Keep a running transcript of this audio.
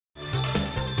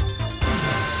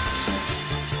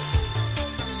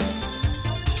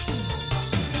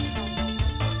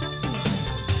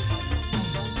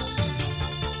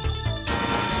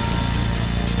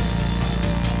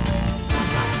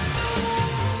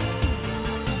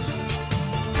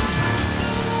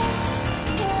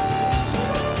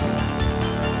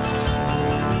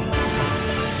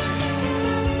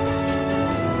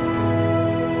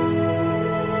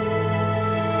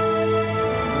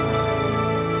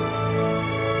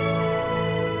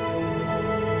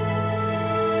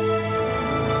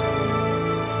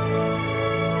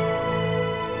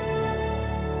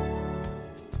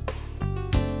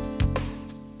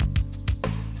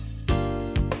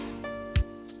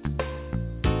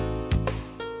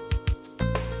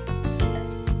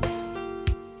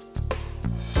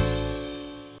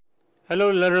Hello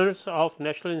learners of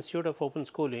National Institute of Open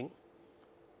Schooling.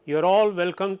 You are all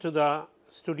welcome to the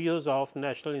studios of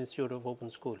National Institute of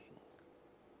Open Schooling.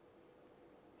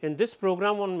 In this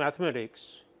program on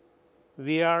mathematics,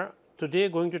 we are today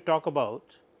going to talk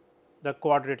about the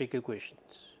quadratic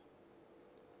equations.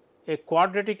 A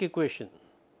quadratic equation,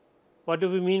 what do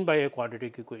we mean by a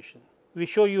quadratic equation? We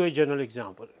show you a general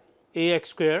example, ax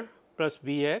square plus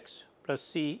bx plus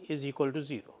c is equal to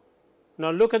 0.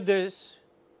 Now, look at this.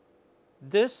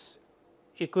 This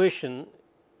equation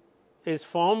is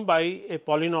formed by a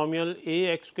polynomial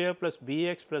ax square plus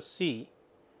bx plus c,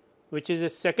 which is a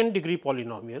second degree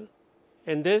polynomial.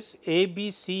 In this, a,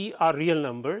 b, c are real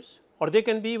numbers, or they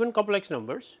can be even complex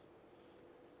numbers,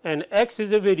 and x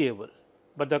is a variable,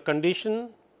 but the condition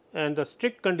and the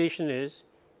strict condition is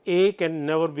a can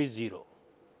never be 0,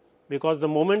 because the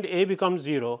moment a becomes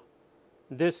 0,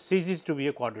 this ceases to be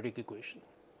a quadratic equation.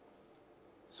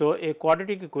 So, a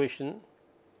quadratic equation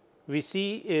we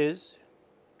see is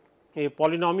a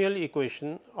polynomial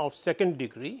equation of second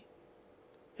degree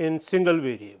in single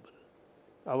variable.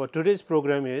 Our today's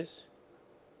program is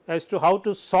as to how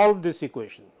to solve this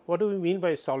equation. What do we mean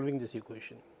by solving this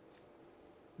equation?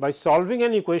 By solving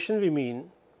an equation, we mean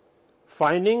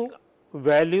finding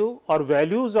value or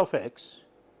values of x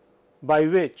by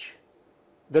which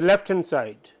the left hand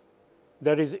side,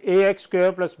 that is ax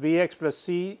square plus bx plus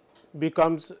c,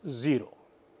 becomes 0.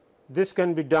 This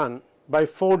can be done by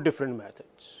 4 different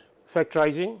methods: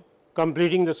 factorizing,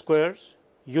 completing the squares,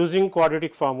 using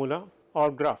quadratic formula, or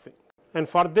graphing. And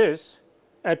for this,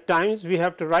 at times we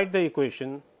have to write the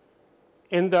equation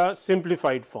in the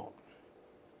simplified form,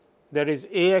 that is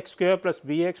ax square plus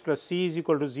bx plus c is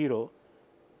equal to 0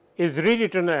 is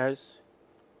rewritten as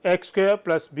x square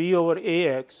plus b over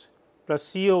ax plus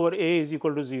c over a is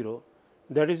equal to 0.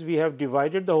 That is, we have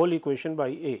divided the whole equation by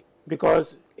a,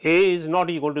 because a is not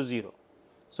equal to 0.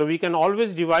 So, we can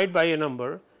always divide by a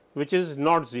number which is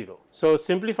not 0. So,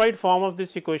 simplified form of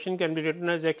this equation can be written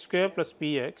as x square plus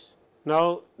bx.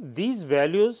 Now, these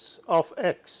values of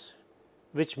x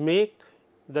which make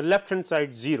the left hand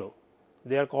side 0,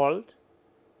 they are called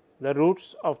the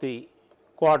roots of the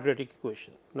quadratic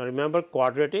equation. Now, remember,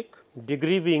 quadratic,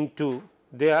 degree being 2,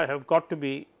 there have got to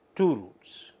be 2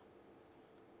 roots.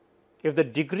 If the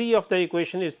degree of the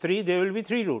equation is 3, there will be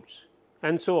 3 roots,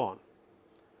 and so on.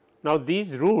 Now,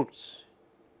 these roots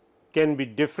can be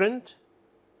different,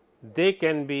 they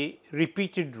can be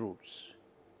repeated roots.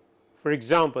 For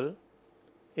example,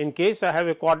 in case I have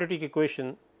a quadratic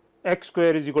equation x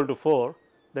square is equal to 4,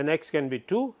 then x can be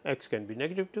 2, x can be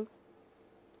negative 2.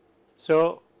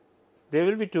 So, there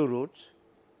will be 2 roots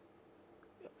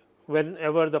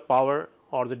whenever the power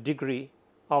or the degree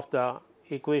of the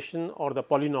equation or the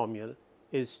polynomial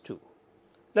is 2.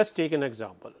 Let us take an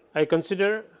example. I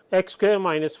consider x square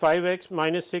minus 5x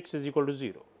minus 6 is equal to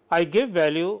 0. I give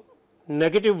value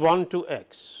negative 1 to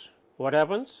x. What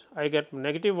happens? I get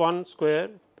negative 1 square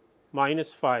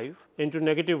minus 5 into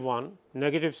negative 1,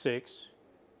 negative 6,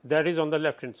 that is on the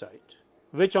left hand side,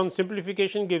 which on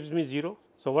simplification gives me 0.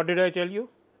 So, what did I tell you?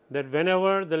 That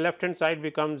whenever the left hand side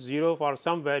becomes 0 for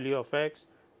some value of x,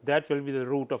 that will be the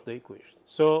root of the equation.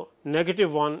 So,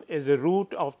 negative 1 is a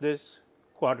root of this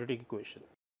quadratic equation.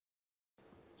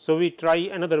 So, we try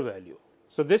another value.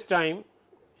 So, this time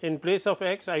in place of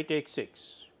x I take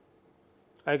 6.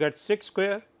 I get 6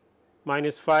 square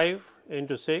minus 5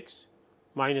 into 6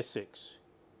 minus 6,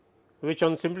 which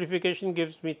on simplification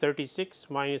gives me 36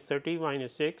 minus 30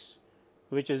 minus 6,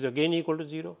 which is again equal to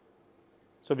 0.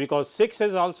 So, because 6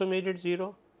 has also made it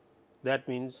 0, that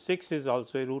means 6 is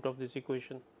also a root of this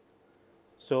equation.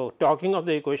 So, talking of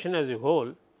the equation as a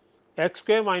whole, x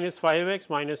square minus 5x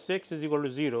minus 6 is equal to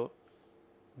 0.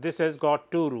 This has got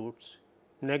 2 roots,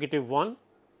 negative 1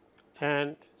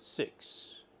 and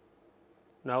 6.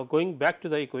 Now, going back to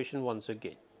the equation once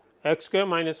again, x square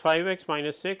minus 5x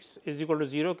minus 6 is equal to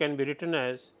 0 can be written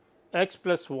as x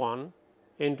plus 1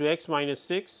 into x minus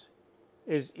 6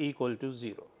 is equal to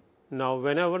 0. Now,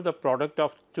 whenever the product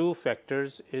of 2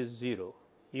 factors is 0,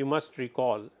 you must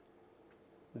recall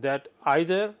that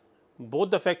either both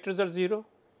the factors are 0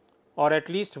 or at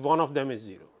least one of them is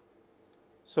 0.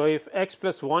 So, if x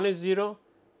plus 1 is 0,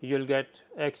 you will get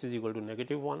x is equal to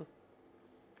negative 1,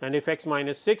 and if x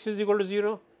minus 6 is equal to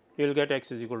 0, you will get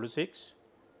x is equal to 6.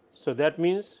 So, that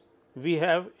means we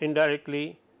have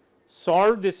indirectly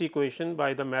solved this equation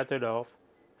by the method of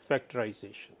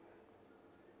factorization.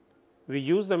 We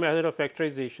use the method of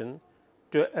factorization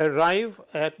to arrive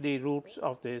at the roots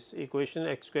of this equation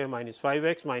x square minus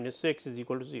 5x minus 6 is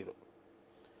equal to 0.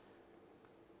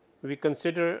 We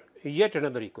consider yet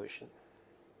another equation.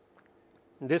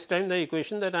 This time the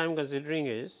equation that I am considering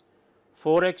is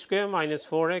 4x square minus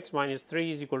 4x minus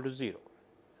 3 is equal to 0.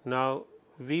 Now,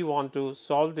 we want to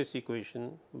solve this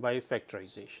equation by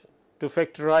factorization. To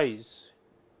factorize,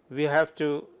 we have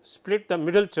to split the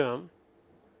middle term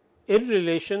in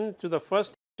relation to the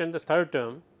first and the third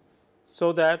term,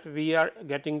 so that we are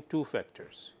getting two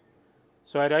factors.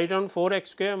 So, I write down 4x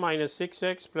square minus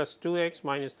 6x plus 2x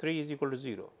minus 3 is equal to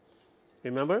 0.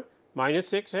 Remember,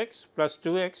 minus 6x plus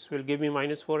 2x will give me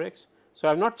minus 4x. So,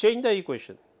 I have not changed the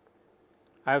equation,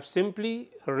 I have simply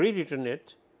rewritten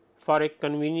it for a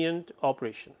convenient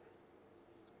operation.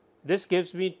 This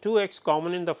gives me 2x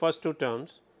common in the first two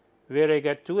terms, where I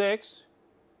get 2x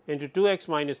into 2x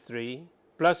minus 3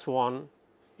 plus 1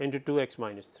 into 2x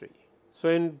minus 3. So,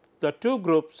 in the two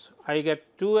groups I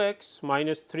get 2x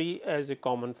minus 3 as a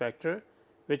common factor,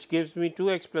 which gives me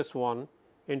 2x plus 1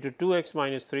 into 2x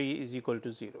minus 3 is equal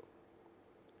to 0.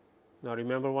 Now,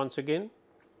 remember once again,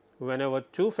 whenever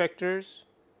two factors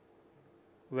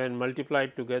when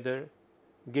multiplied together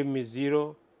give me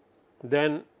 0,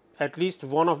 then at least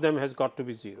one of them has got to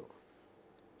be 0.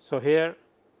 So, here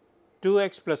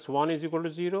 2x plus 1 is equal to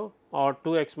 0 or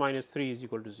 2x minus 3 is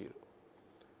equal to 0.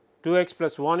 2x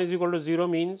plus 1 is equal to 0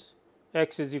 means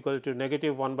x is equal to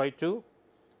negative 1 by 2,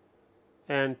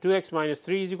 and 2x minus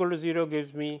 3 is equal to 0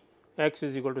 gives me x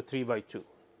is equal to 3 by 2.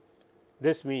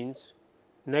 This means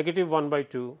negative 1 by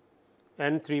 2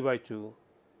 and 3 by 2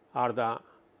 are the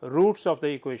roots of the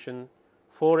equation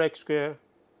 4x square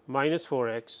minus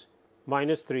 4x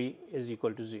minus 3 is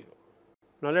equal to 0.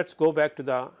 Now, let us go back to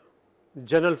the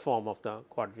general form of the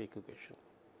quadratic equation.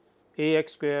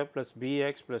 Ax square plus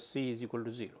bx plus c is equal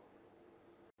to 0.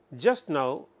 Just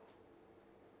now,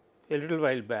 a little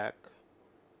while back,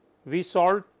 we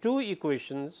solved two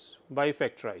equations by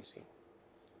factorizing.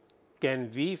 Can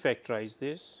we factorize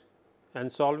this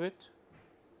and solve it?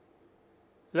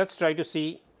 Let us try to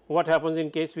see what happens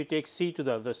in case we take c to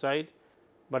the other side,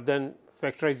 but then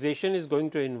factorization is going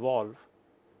to involve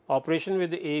operation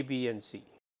with a, b and c.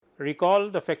 Recall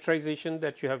the factorization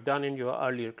that you have done in your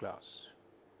earlier class.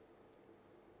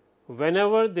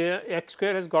 Whenever the x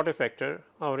square has got a factor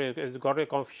or has got a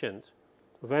coefficient,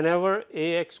 whenever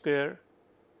ax square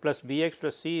plus bx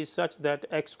plus c is such that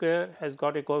x square has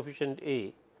got a coefficient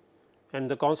a and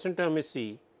the constant term is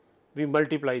c, we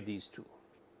multiply these two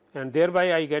and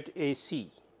thereby I get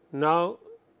ac. Now,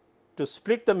 to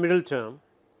split the middle term,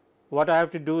 what I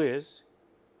have to do is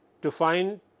to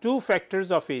find two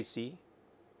factors of ac,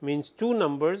 means two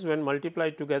numbers when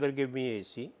multiplied together give me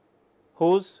ac,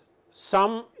 whose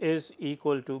sum is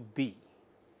equal to b,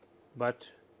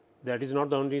 but that is not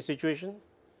the only situation.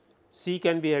 C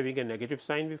can be having a negative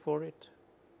sign before it.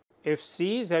 If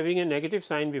C is having a negative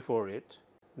sign before it,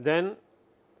 then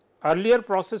earlier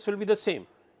process will be the same,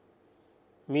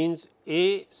 means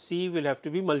A C will have to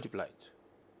be multiplied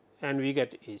and we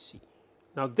get AC.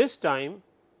 Now, this time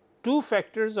two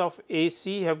factors of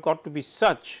AC have got to be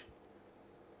such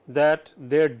that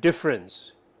their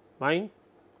difference, mind,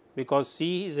 because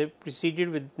C is preceded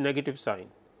with negative sign.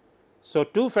 So,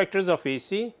 two factors of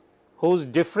AC whose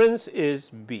difference is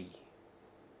B.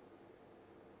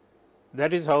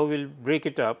 That is how we will break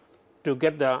it up to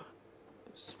get the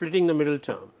splitting the middle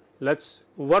term. Let us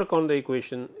work on the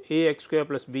equation ax square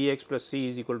plus bx plus c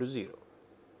is equal to 0.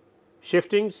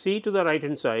 Shifting c to the right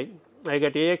hand side, I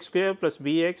get ax square plus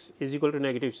bx is equal to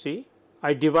negative c.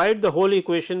 I divide the whole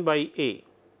equation by a.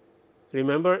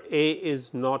 Remember, a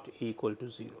is not equal to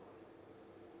 0.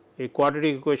 A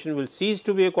quadratic equation will cease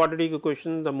to be a quadratic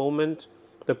equation the moment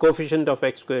the coefficient of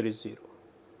x square is 0.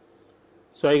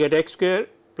 So, I get x square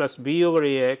plus b over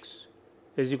ax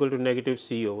is equal to negative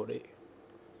c over a.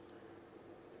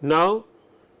 Now,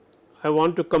 I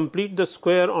want to complete the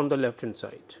square on the left hand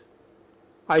side.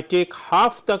 I take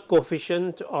half the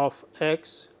coefficient of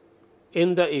x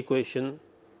in the equation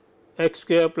x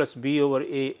square plus b over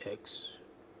ax.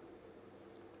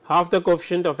 Half the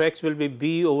coefficient of x will be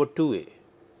b over 2a.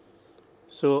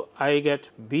 So, I get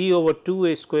b over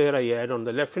 2a square I add on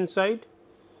the left hand side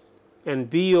and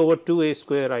b over 2a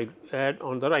square I add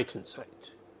on the right hand side,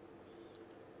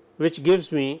 which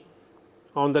gives me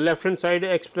on the left hand side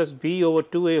x plus b over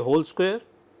 2a whole square,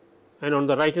 and on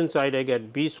the right hand side I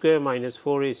get b square minus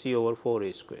 4ac over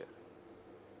 4a square.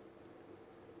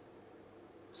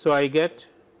 So, I get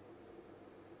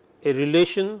a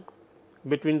relation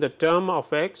between the term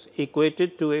of x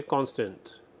equated to a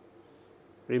constant.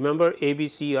 Remember, a, b,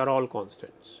 c are all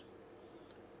constants.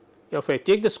 If I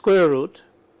take the square root,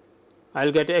 I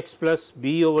will get x plus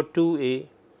b over 2a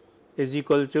is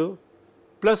equal to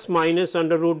plus minus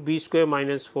under root b square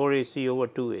minus 4ac over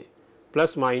 2a,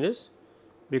 plus minus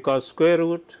because square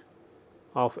root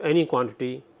of any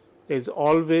quantity is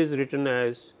always written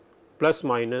as plus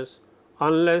minus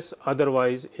unless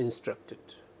otherwise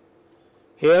instructed.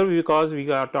 Here, because we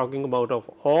are talking about of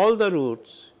all the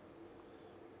roots,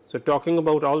 so talking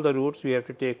about all the roots, we have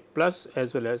to take plus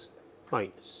as well as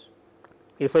minus.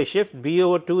 If I shift b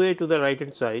over 2a to the right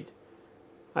hand side,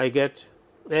 I get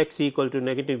x equal to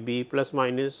negative b plus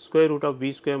minus square root of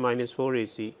b square minus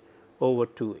 4ac over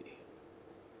 2a.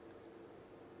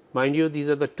 Mind you, these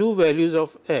are the two values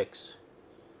of x,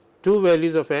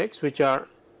 which are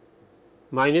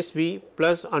minus b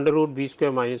plus under root b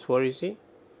square minus 4ac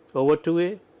over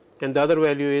 2a, and the other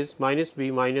value is minus b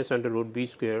minus under root b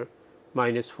square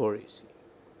minus 4ac.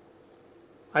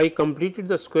 I completed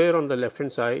the square on the left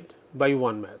hand side by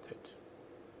one method.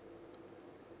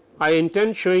 I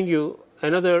intend showing you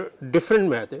another different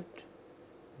method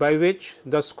by which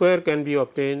the square can be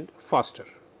obtained faster.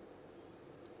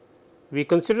 We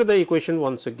consider the equation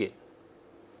once again.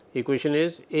 Equation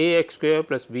is ax square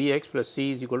plus bx plus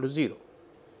c is equal to 0.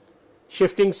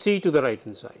 Shifting c to the right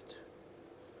hand side,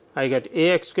 I get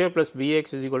ax square plus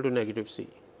bx is equal to negative c.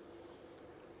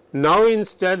 Now,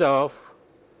 instead of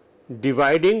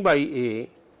dividing by a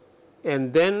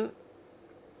and then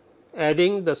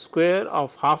adding the square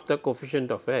of half the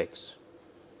coefficient of x,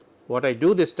 what I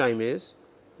do this time is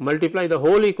multiply the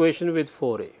whole equation with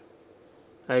 4a.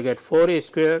 I get 4a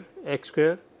square x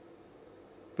square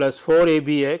plus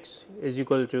 4abx is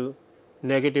equal to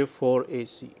negative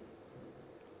 4ac.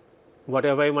 What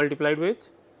have I multiplied with?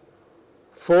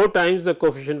 4 times the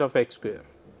coefficient of x square.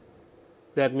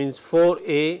 That means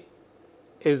 4a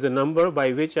is the number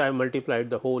by which I multiplied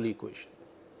the whole equation.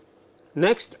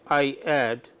 Next, I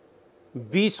add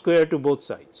b square to both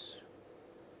sides.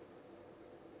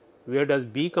 Where does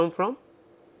b come from?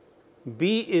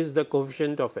 B is the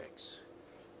coefficient of x.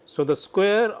 So, the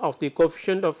square of the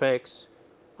coefficient of x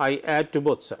I add to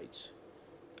both sides.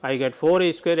 I get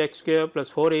 4a square x square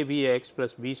plus 4abx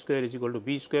plus b square is equal to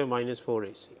b square minus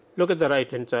 4ac. Look at the right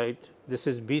hand side, this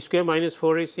is b square minus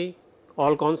 4ac,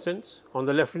 all constants. On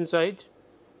the left hand side,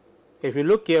 if you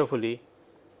look carefully,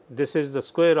 this is the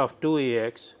square of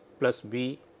 2ax plus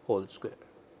b whole square,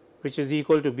 which is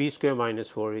equal to b square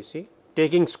minus 4ac.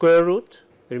 Taking square root,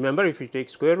 remember if you take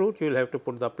square root, you will have to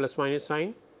put the plus minus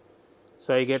sign.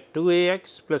 So, I get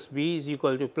 2ax plus b is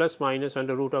equal to plus minus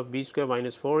under root of b square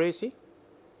minus 4ac.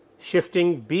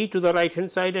 Shifting b to the right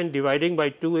hand side and dividing by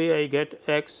 2a, I get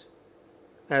x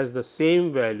as the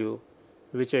same value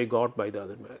which I got by the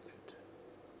other method.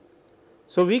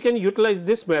 So, we can utilize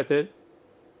this method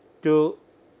to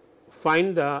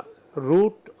find the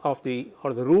root of the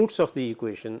or the roots of the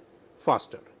equation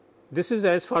faster. This is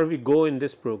as far we go in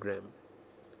this program.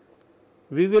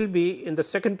 We will be in the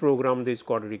second program these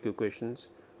quadratic equations.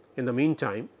 In the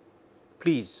meantime,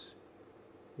 please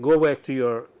go back to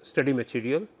your study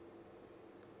material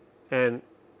and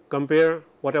compare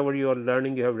whatever you are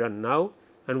learning you have done now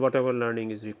and whatever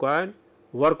learning is required,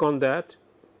 work on that,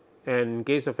 and in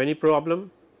case of any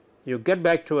problem you get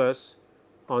back to us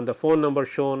on the phone number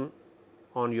shown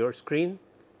on your screen,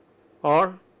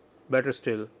 or better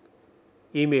still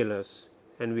email us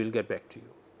and we will get back to you.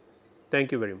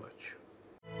 Thank you very much.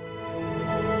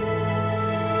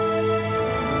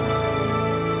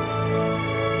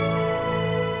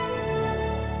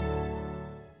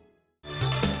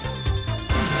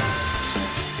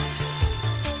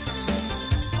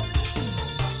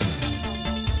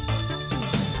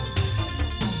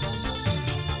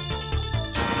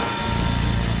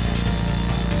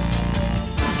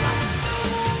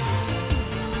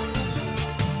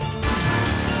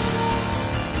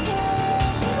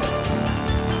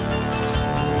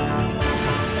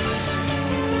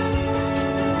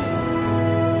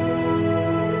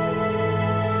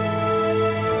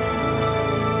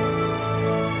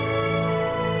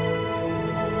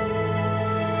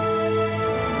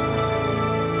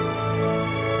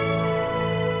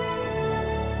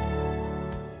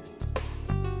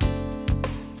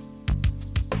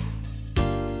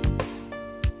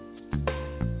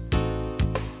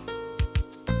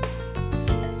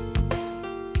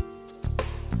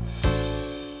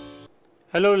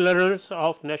 Hello learners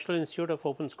of National Institute of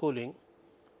Open Schooling,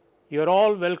 you are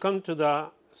all welcome to the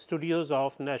studios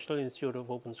of National Institute of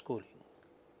Open Schooling.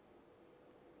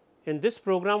 In this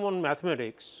program on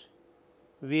mathematics,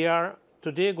 we are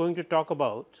today going to talk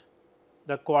about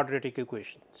the quadratic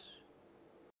equations.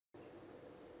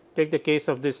 Take the case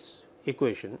of this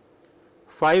equation,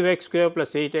 5x square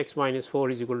plus 8x minus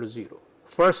 4 is equal to 0.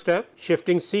 First step,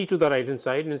 shifting c to the right hand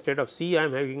side, instead of c I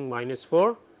am having minus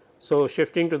 4. So,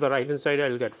 shifting to the right hand side I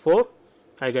will get 4,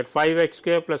 I get 5x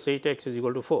square plus 8x is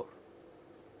equal to 4.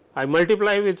 I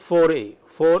multiply with 4a,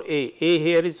 a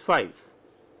here is 5.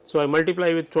 So, I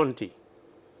multiply with 20.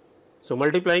 So,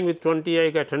 multiplying with 20 I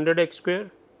get 100 x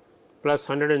square plus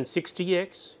 160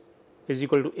 x is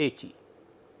equal to 80.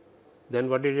 Then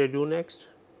what did I do next?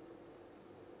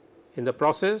 In the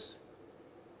process,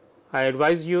 I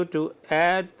advise you to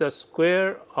add the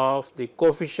square of the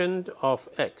coefficient of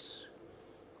x.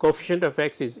 Coefficient of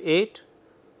x is 8,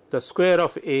 the square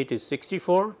of 8 is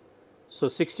 64. So,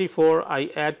 64 I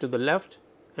add to the left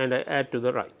and I add to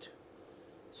the right.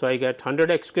 So, I get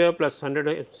 100 x square plus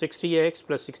 160 x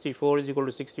plus 64 is equal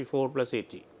to 64 plus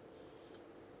 80.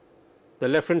 The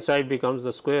left hand side becomes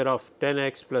the square of 10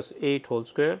 x plus 8 whole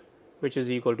square, which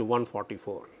is equal to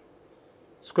 144.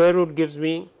 Square root gives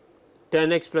me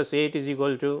 10 x plus 8 is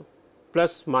equal to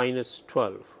plus minus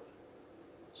 12.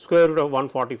 Square root of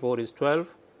 144 is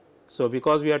 12. So,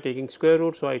 because we are taking square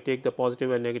root, so I take the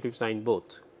positive and negative sign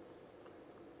both.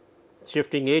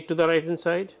 Shifting 8 to the right hand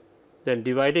side, then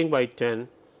dividing by 10,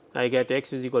 I get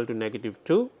x is equal to negative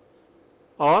 2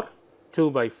 or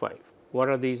 2 by 5. What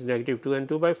are these negative 2 and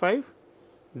 2 by 5?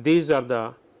 These are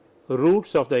the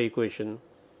roots of the equation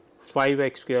 5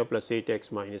 x square plus 8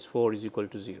 x minus 4 is equal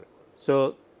to 0.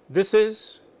 So, this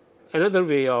is another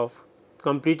way of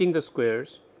completing the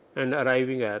squares and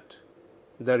arriving at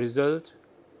the result.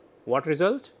 What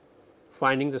result?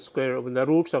 Finding the square of the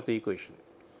roots of the equation.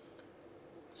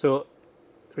 So,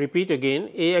 repeat again,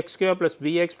 a x square plus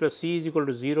b x plus c is equal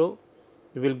to 0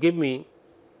 will give me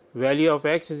value of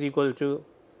x is equal to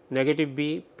negative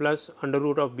b plus under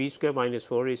root of b square minus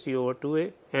 4 a c over 2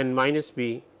 a and minus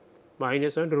b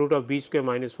minus under root of b square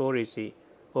minus 4 a c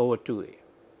over 2 a.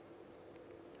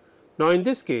 Now, in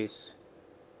this case,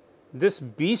 this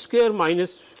b square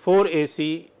minus 4 a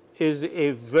c is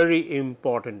a very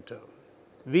important term.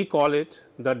 We call it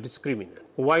the discriminant.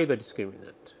 Why the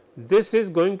discriminant? This is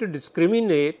going to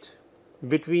discriminate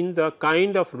between the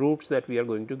kind of roots that we are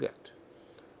going to get.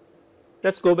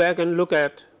 Let us go back and look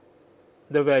at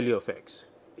the value of x.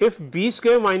 If b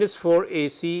square minus 4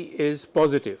 ac is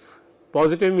positive,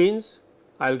 positive means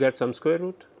I will get some square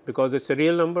root because it is a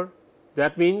real number.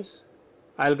 That means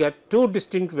I will get two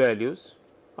distinct values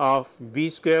of b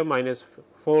square minus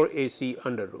 4 ac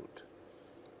under root.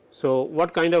 So,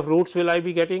 what kind of roots will I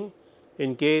be getting?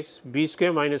 In case b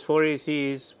square minus 4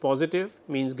 ac is positive,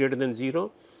 means greater than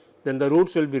 0, then the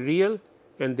roots will be real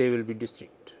and they will be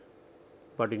distinct.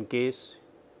 But in case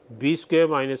b square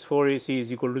minus 4 ac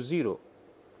is equal to 0,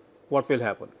 what will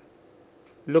happen?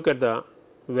 Look at the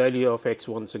value of x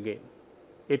once again.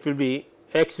 It will be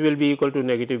x will be equal to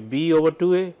negative b over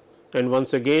 2 a, and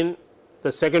once again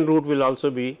the second root will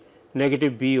also be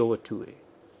negative b over 2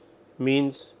 a,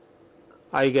 means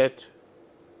I get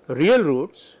real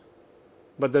roots,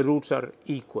 but the roots are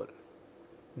equal,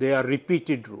 they are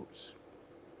repeated roots.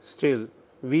 Still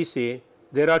we say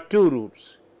there are two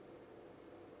roots,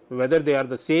 whether they are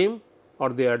the same or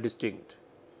they are distinct,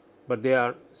 but they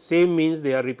are same means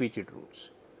they are repeated roots.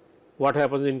 What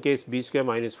happens in case b square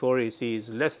minus 4 ac is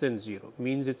less than 0,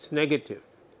 means it is negative.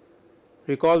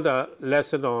 Recall the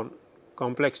lesson on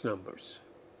complex numbers.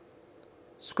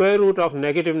 Square root of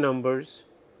negative numbers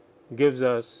gives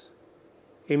us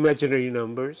imaginary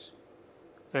numbers,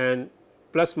 and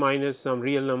plus minus some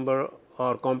real number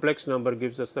or complex number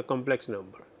gives us the complex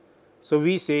number. So,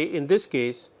 we say in this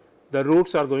case the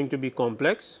roots are going to be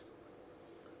complex,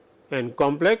 and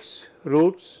complex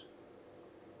roots,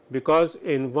 because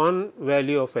in one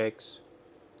value of x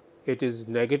it is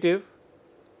negative,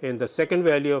 in the second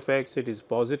value of x it is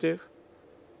positive.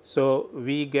 So,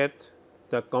 we get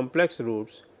the complex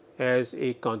roots as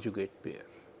a conjugate pair.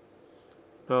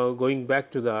 Now, going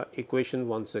back to the equation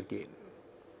once again,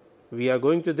 we are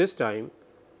going to this time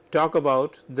talk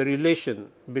about the relation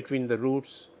between the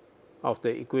roots of the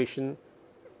equation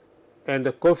and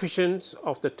the coefficients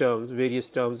of the terms, various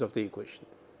terms of the equation.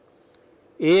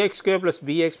 A x square plus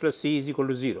b x plus c is equal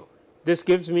to 0. This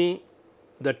gives me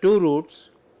the two roots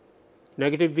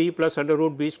negative b plus under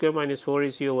root b square minus 4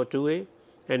 ac over 2 a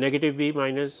and negative b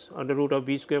minus under root of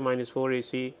b square minus 4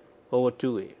 ac over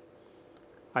 2 a.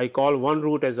 I call one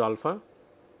root as alpha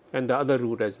and the other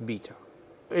root as beta.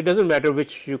 It does not matter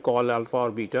which you call alpha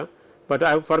or beta,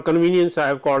 but for convenience I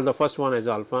have called the first one as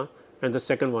alpha and the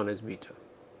second one as beta.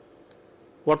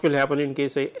 What will happen in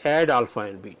case I add alpha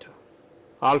and beta?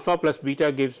 Alpha plus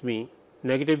beta gives me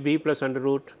negative b plus under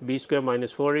root b square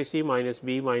minus 4 ac minus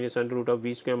b minus under root of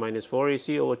b square minus 4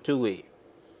 ac over 2 a,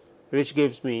 which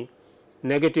gives me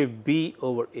negative b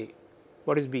over a.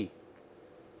 What is b?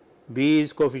 B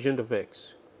is coefficient of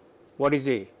x. What is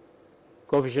a?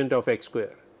 Coefficient of x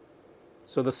square.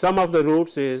 So, the sum of the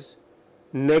roots is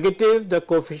negative the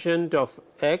coefficient of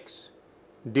x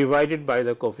divided by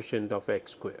the coefficient of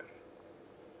x square.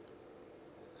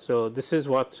 So, this is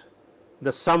what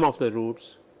the sum of the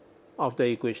roots of the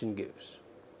equation gives.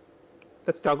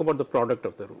 Let us talk about the product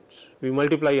of the roots. We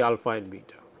multiply alpha and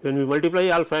beta. When we multiply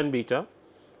alpha and beta,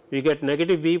 we get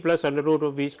negative b plus under root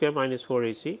of b square minus 4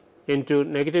 ac into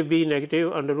negative b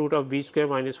negative under root of b square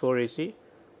minus 4 ac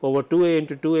over 2a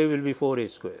into 2a will be 4a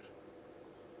square.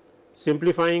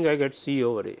 Simplifying, I get c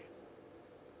over a.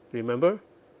 Remember,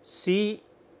 c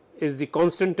is the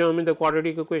constant term in the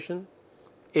quadratic equation,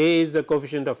 a is the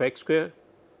coefficient of x square.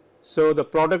 So, the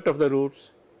product of the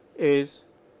roots is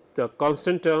the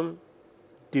constant term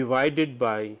divided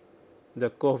by the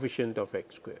coefficient of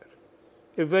x square.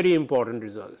 A very important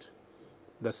result.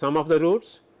 The sum of the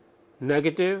roots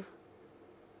negative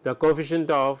the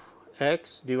coefficient of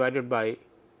x divided by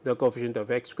the coefficient of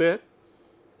x square,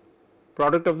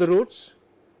 product of the roots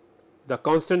the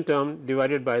constant term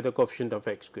divided by the coefficient of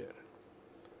x square.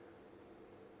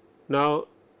 Now,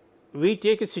 we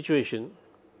take a situation,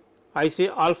 I say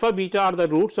alpha beta are the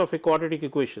roots of a quadratic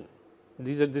equation,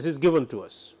 this is given to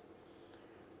us.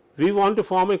 We want to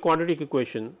form a quadratic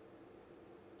equation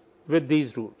with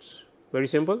these roots, very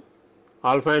simple,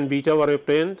 alpha and beta were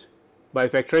obtained by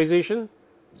factorization.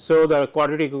 So, the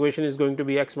quadratic equation is going to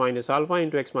be x minus alpha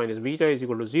into x minus beta is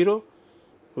equal to 0,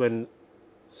 when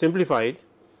simplified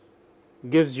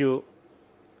gives you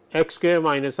x square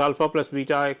minus alpha plus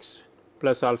beta x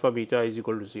plus alpha beta is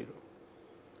equal to 0.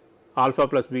 Alpha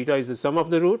plus beta is the sum of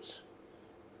the roots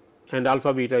and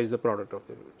alpha beta is the product of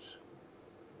the roots.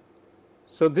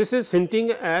 So, this is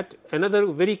hinting at another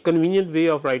very convenient way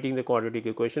of writing the quadratic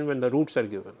equation when the roots are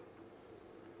given.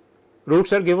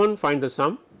 Roots are given, find the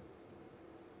sum,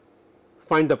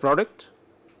 find the product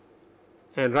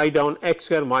and write down x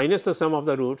square minus the sum of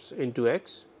the roots into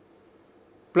x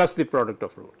plus the product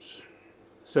of roots.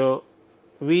 So,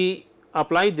 we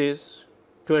apply this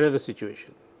to another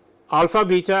situation. Alpha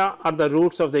beta are the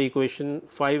roots of the equation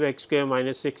 5 x square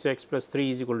minus 6 x plus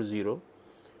 3 is equal to 0.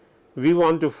 We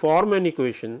want to form an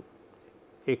equation,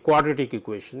 a quadratic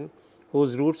equation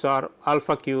whose roots are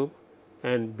alpha cube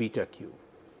and beta cube.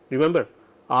 Remember,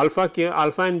 alpha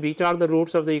and beta are the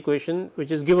roots of the equation which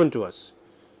is given to us.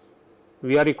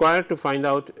 We are required to find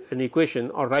out an equation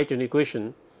or write an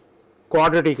equation,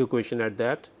 quadratic equation at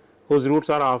that, whose roots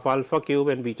are of alpha cube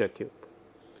and beta cube.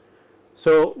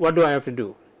 So, what do I have to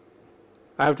do?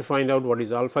 I have to find out what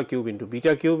is alpha cube into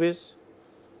beta cube is.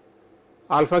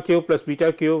 Alpha cube plus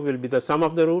beta cube will be the sum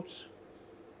of the roots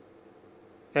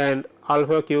and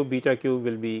alpha cube beta cube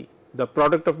will be the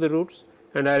product of the roots,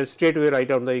 and I will straight away write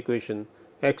down the equation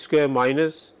x square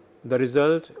minus the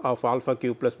result of alpha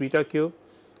cube plus beta cube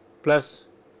plus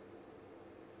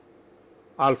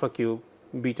alpha cube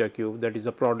beta cube, that is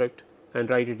the product, and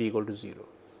write it equal to 0.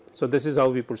 So, this is how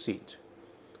we proceed.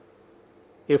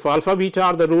 If alpha beta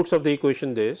are the roots of the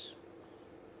equation this,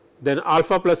 then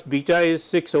alpha plus beta is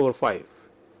 6 over 5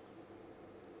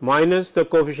 minus the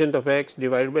coefficient of x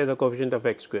divided by the coefficient of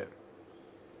x square.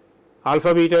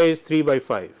 Alpha beta is 3 by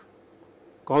 5,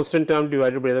 constant term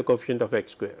divided by the coefficient of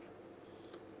x square.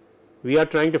 We are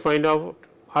trying to find out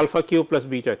alpha cube plus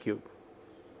beta cube.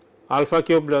 Alpha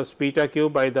cube plus beta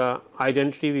cube, by the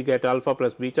identity we get alpha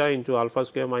plus beta into alpha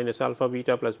square minus alpha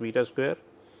beta plus beta square.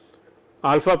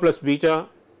 Alpha plus beta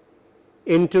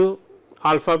into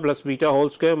alpha plus beta whole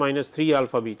square minus 3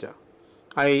 alpha beta.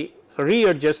 I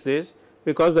readjust this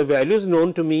because the values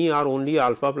known to me are only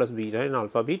alpha plus beta and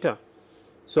alpha beta.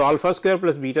 So, alpha square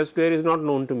plus beta square is not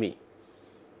known to me.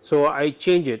 So, I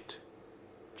change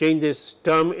this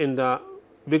term in the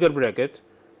bigger bracket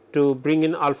to bring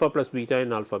in alpha plus beta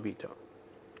and alpha beta,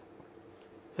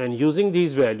 and using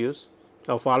these values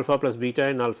of alpha plus beta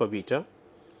and alpha beta,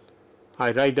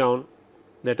 I write down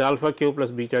that alpha cube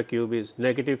plus beta cube is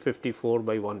negative 54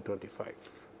 by 125.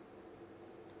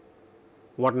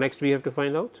 What next we have to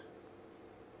find out?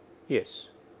 Yes,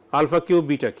 alpha cube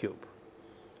beta cube.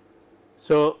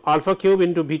 So, alpha cube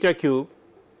into beta cube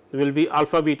will be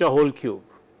alpha beta whole cube,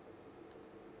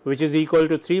 which is equal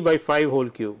to 3 by 5 whole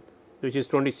cube, which is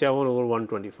 27 over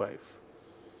 125.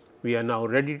 We are now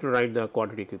ready to write the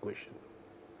quadratic equation.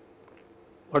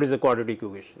 What is the quadratic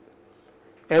equation?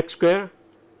 X square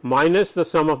minus the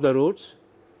sum of the roots.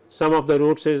 Sum of the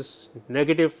roots is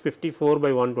negative 54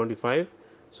 by 125.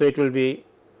 So, it will be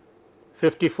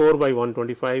 54 by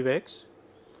 125 x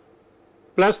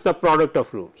plus the product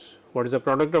of roots. What is the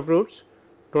product of roots?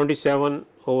 27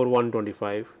 over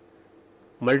 125.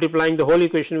 Multiplying the whole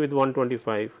equation with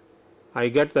 125, I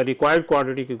get the required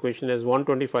quadratic equation as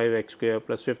 125 x square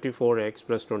plus 54 x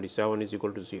plus 27 is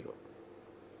equal to 0.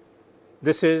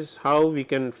 This is how we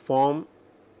can form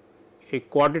a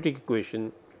quadratic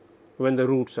equation when the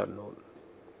roots are known.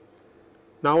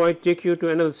 Now, I take you to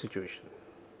another situation.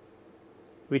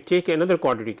 We take another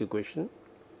quadratic equation,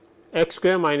 x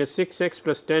square minus 6x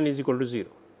plus 10 is equal to 0.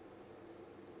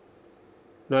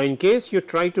 Now, in case you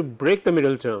try to break the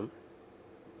middle term,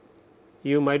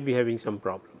 you might be having some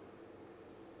problem,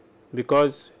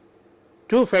 because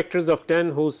two factors of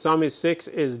 10 whose sum is 6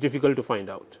 is difficult to find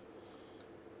out.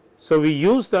 So, we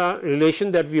use the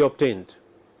relation that we obtained.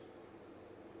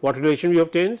 What relation we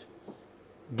obtained?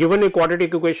 Given a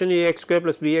quadratic equation a x square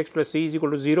plus b x plus c is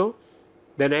equal to 0,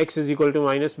 then x is equal to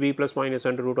minus b plus minus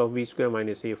under root of b square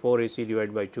minus a 4 ac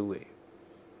divided by 2a.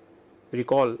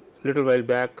 Recall, little while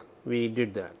back we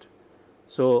did that.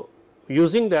 So,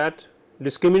 using that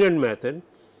discriminant method,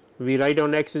 we write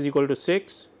down x is equal to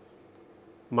 6,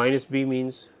 minus b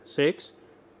means 6,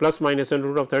 plus minus under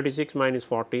root of 36 minus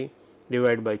 40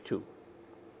 divided by 2.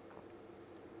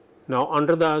 Now,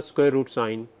 under the square root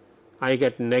sign, I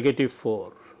get negative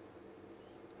 4.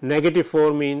 Negative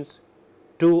 4 means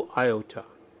 2 iota.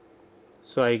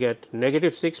 So, I get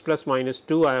negative 6 plus minus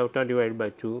 2 iota divided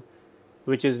by 2,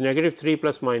 which is negative 3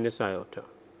 plus minus iota.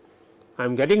 I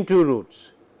am getting two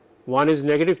roots. One is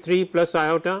negative 3 plus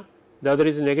iota, the other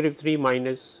is negative 3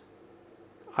 minus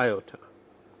iota.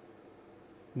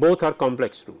 Both are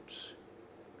complex roots.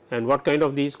 And what kind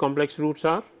of these complex roots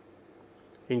are?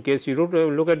 In case you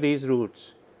look at these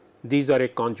roots, these are a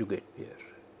conjugate pair.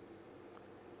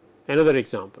 Another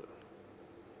example,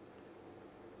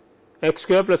 x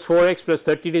square plus 4x plus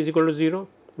 13 is equal to 0.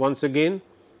 Once again,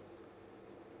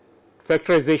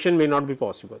 factorization may not be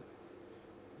possible,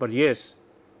 but yes,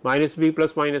 minus b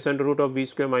plus minus under root of b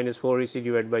square minus 4 ac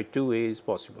divided by 2a is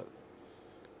possible.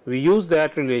 We use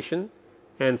that relation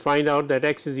and find out that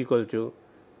x is equal to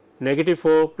negative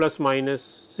 4 plus minus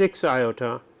 6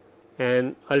 iota,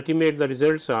 and ultimate the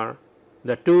results are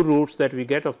the two roots that we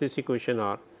get of this equation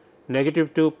are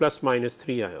negative 2 plus minus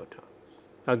 3 iota,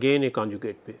 again a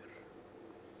conjugate pair.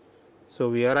 So,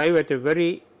 we arrive at a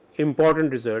very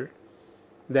important result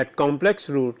that complex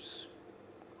roots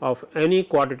of any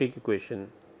quadratic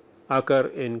equation occur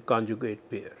in conjugate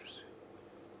pairs.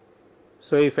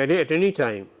 So, if at any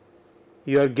time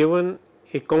you are given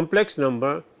a complex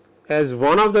number as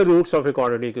one of the roots of a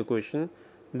quadratic equation,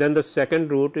 then the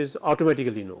second root is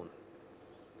automatically known.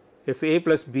 If a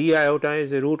plus b iota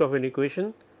is a root of an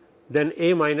equation, then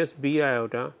a minus b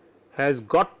iota has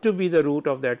got to be the root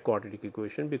of that quadratic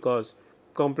equation, because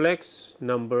complex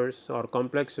numbers or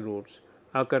complex roots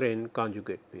occur in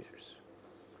conjugate pairs.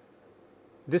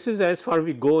 This is as far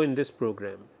we go in this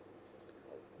program.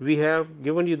 We have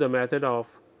given you the method of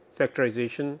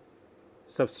factorization,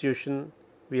 substitution,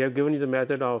 we have given you the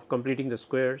method of completing the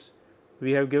squares,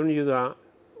 we have given you the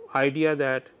idea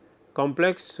that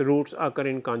complex roots occur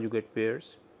in conjugate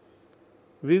pairs.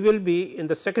 We will be in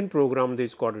the second program of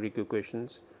these quadratic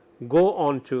equations go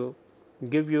on to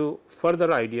give you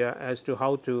further idea as to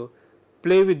how to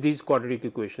play with these quadratic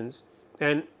equations,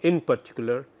 and in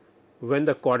particular when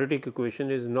the quadratic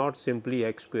equation is not simply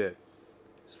x square.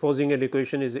 Supposing an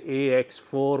equation is a x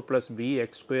 4 plus b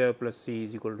x square plus c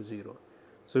is equal to 0.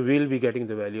 So, we will be getting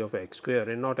the value of x square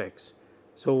and not x.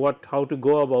 So, how to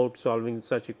go about solving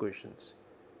such equations?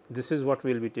 This is what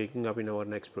we will be taking up in our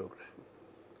next program.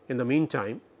 In the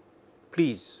meantime,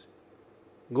 please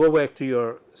go back to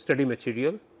your study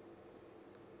material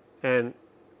and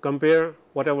compare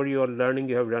whatever you are learning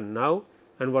you have done now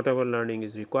and whatever learning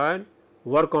is required,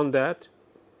 work on that,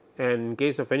 and in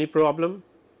case of any problem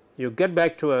you get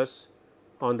back to us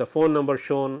on the phone number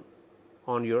shown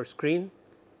on your screen,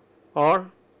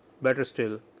 or better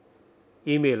still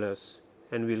email us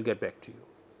and we will get back to you.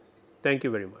 Thank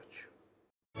you very much.